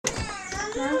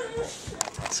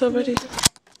It's already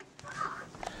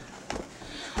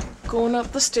going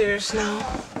up the stairs now.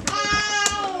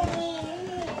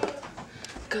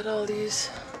 Got all these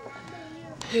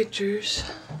pictures.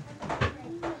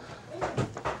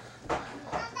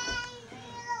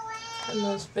 And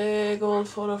those big old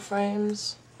photo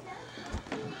frames.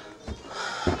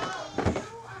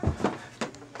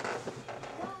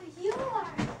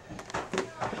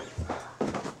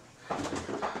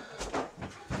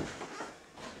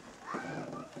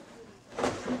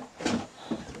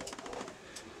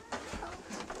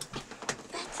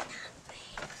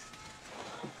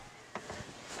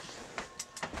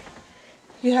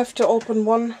 You have to open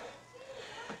one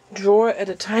drawer at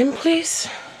a time, please.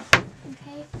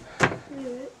 Okay. We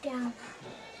wrote down.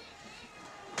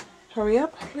 Hurry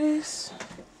up, please.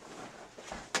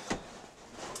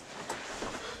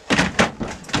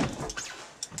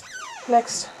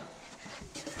 Next.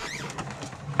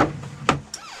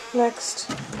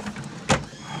 Next.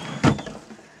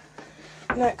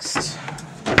 Next.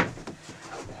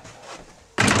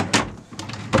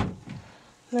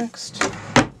 Next.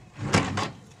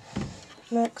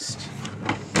 Next.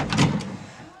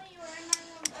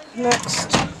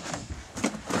 Next.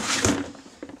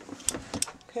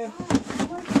 Okay.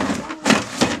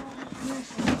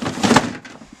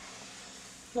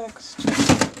 Next.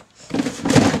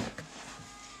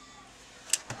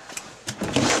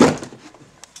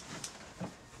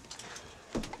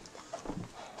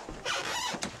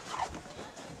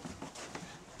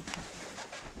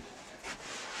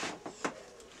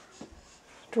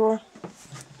 Drawer.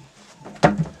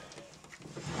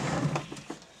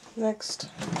 Next.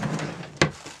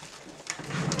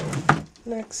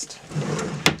 Next.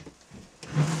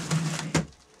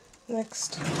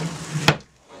 Next.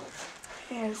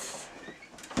 Here's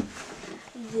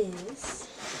this.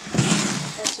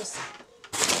 That's just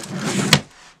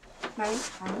Mommy.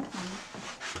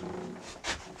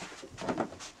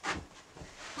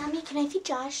 Mommy, can I feed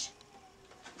Josh?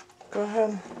 Go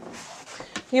ahead.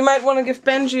 You might want to give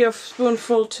Benji a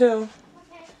spoonful too.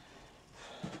 Okay.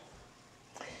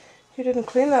 You didn't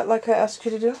clean that like I asked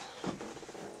you to do.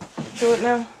 Do it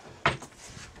now.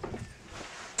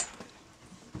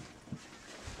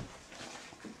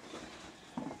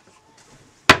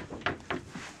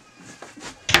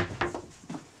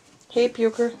 Hey,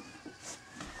 Puker.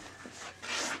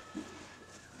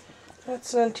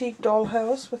 That's an antique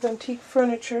dollhouse with antique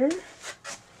furniture.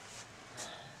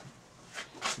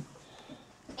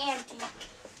 Antique.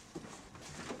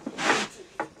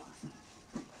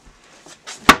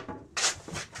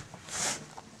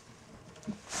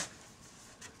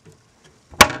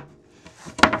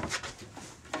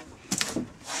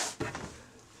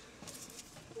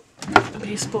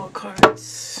 Baseball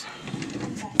cards.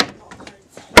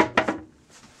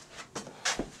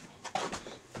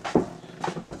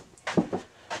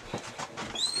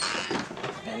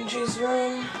 Benji's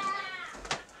room.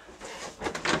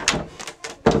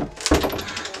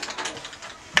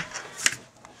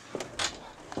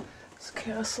 This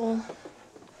castle.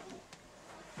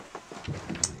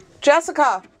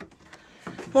 Jessica,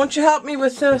 won't you help me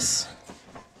with this?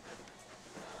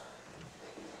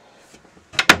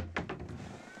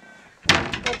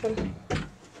 Open.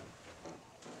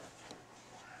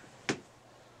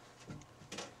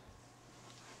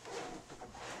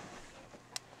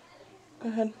 Go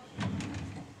ahead.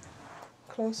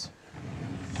 Close.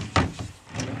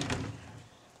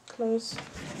 Close.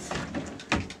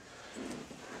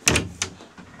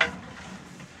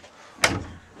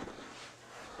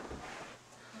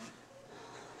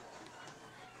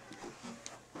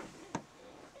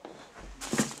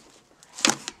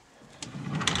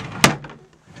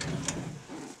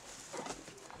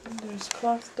 There's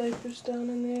cloth diapers down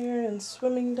in there and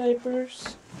swimming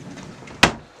diapers.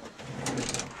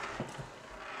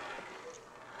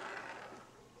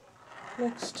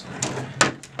 Next.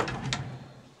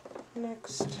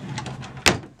 Next.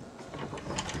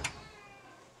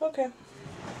 Okay.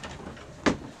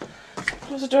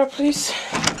 Close the door, please.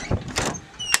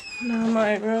 Now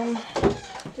my room.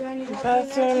 Do I need to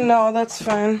Bathroom? No, that's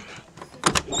fine.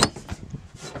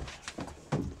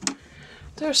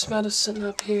 There's medicine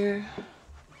up here.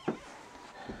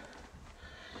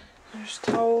 There's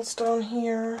towels down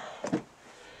here.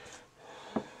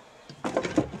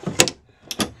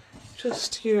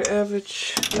 Just your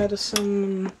average medicine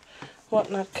and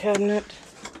whatnot cabinet.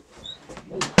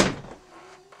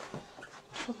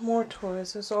 More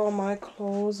toys. There's all my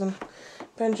clothes and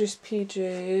Benji's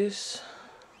PJs.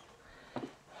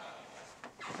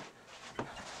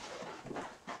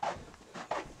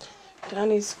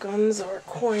 Danny's guns are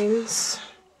coins.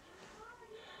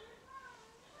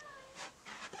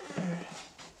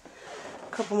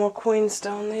 couple more coins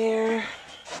down there.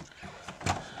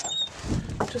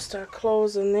 Just our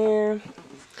clothes in there.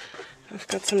 I've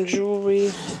got some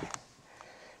jewelry.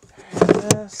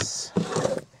 This.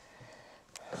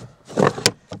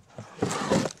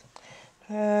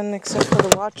 And except for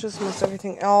the watches, most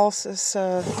everything else is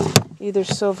either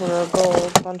silver or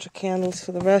gold. A bunch of candles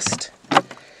for the rest.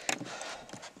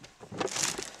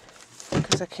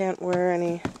 Because I can't wear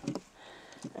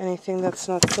anything that's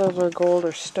not silver, gold,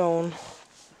 or stone.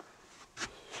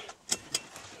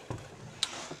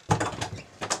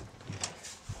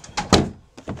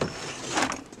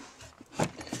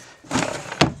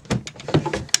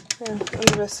 Yeah, and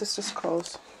the rest is just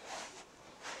clothes.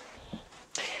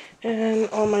 And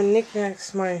all my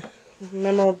knickknacks, my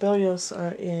memorabilia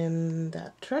are in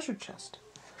that treasure chest.